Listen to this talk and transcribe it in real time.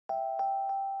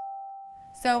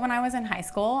So when I was in high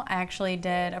school, I actually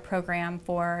did a program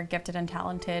for gifted and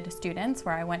talented students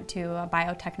where I went to a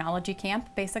biotechnology camp,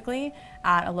 basically,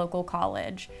 at a local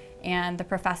college. And the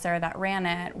professor that ran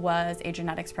it was a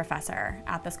genetics professor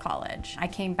at this college. I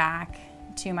came back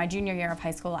to my junior year of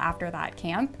high school after that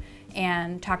camp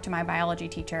and talked to my biology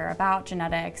teacher about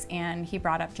genetics, and he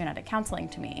brought up genetic counseling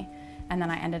to me. And then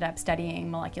I ended up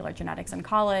studying molecular genetics in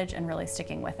college and really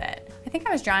sticking with it. I think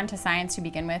I was drawn to science to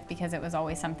begin with because it was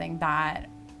always something that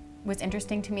was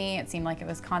interesting to me. It seemed like it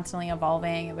was constantly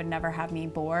evolving. It would never have me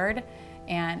bored.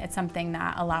 And it's something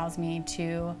that allows me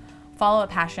to follow a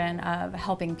passion of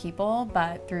helping people,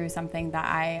 but through something that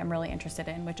I am really interested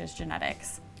in, which is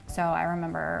genetics. So I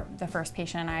remember the first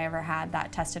patient I ever had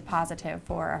that tested positive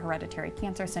for a hereditary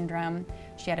cancer syndrome.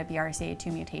 She had a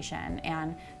BRCA2 mutation,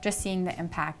 and just seeing the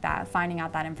impact that finding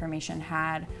out that information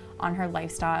had on her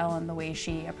lifestyle and the way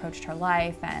she approached her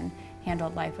life and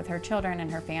handled life with her children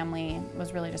and her family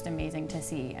was really just amazing to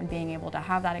see. And being able to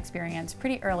have that experience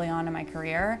pretty early on in my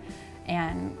career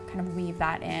and kind of weave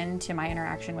that into my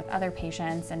interaction with other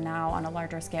patients, and now on a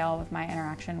larger scale with my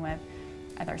interaction with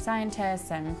other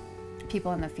scientists and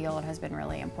people in the field, has been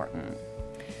really important.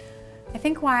 I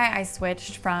think why I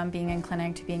switched from being in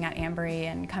clinic to being at Ambry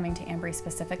and coming to Ambry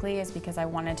specifically is because I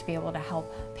wanted to be able to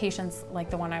help patients like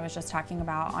the one I was just talking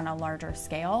about on a larger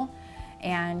scale.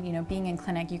 And being in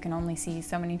clinic, you can only see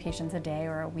so many patients a day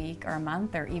or a week or a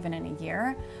month or even in a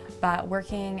year. But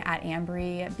working at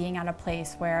Ambry, being at a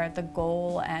place where the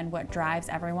goal and what drives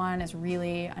everyone is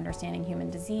really understanding human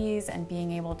disease and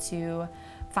being able to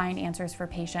find answers for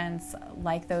patients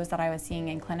like those that I was seeing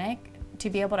in clinic, to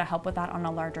be able to help with that on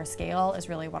a larger scale is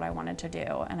really what I wanted to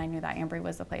do. And I knew that Ambry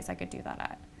was the place I could do that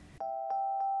at.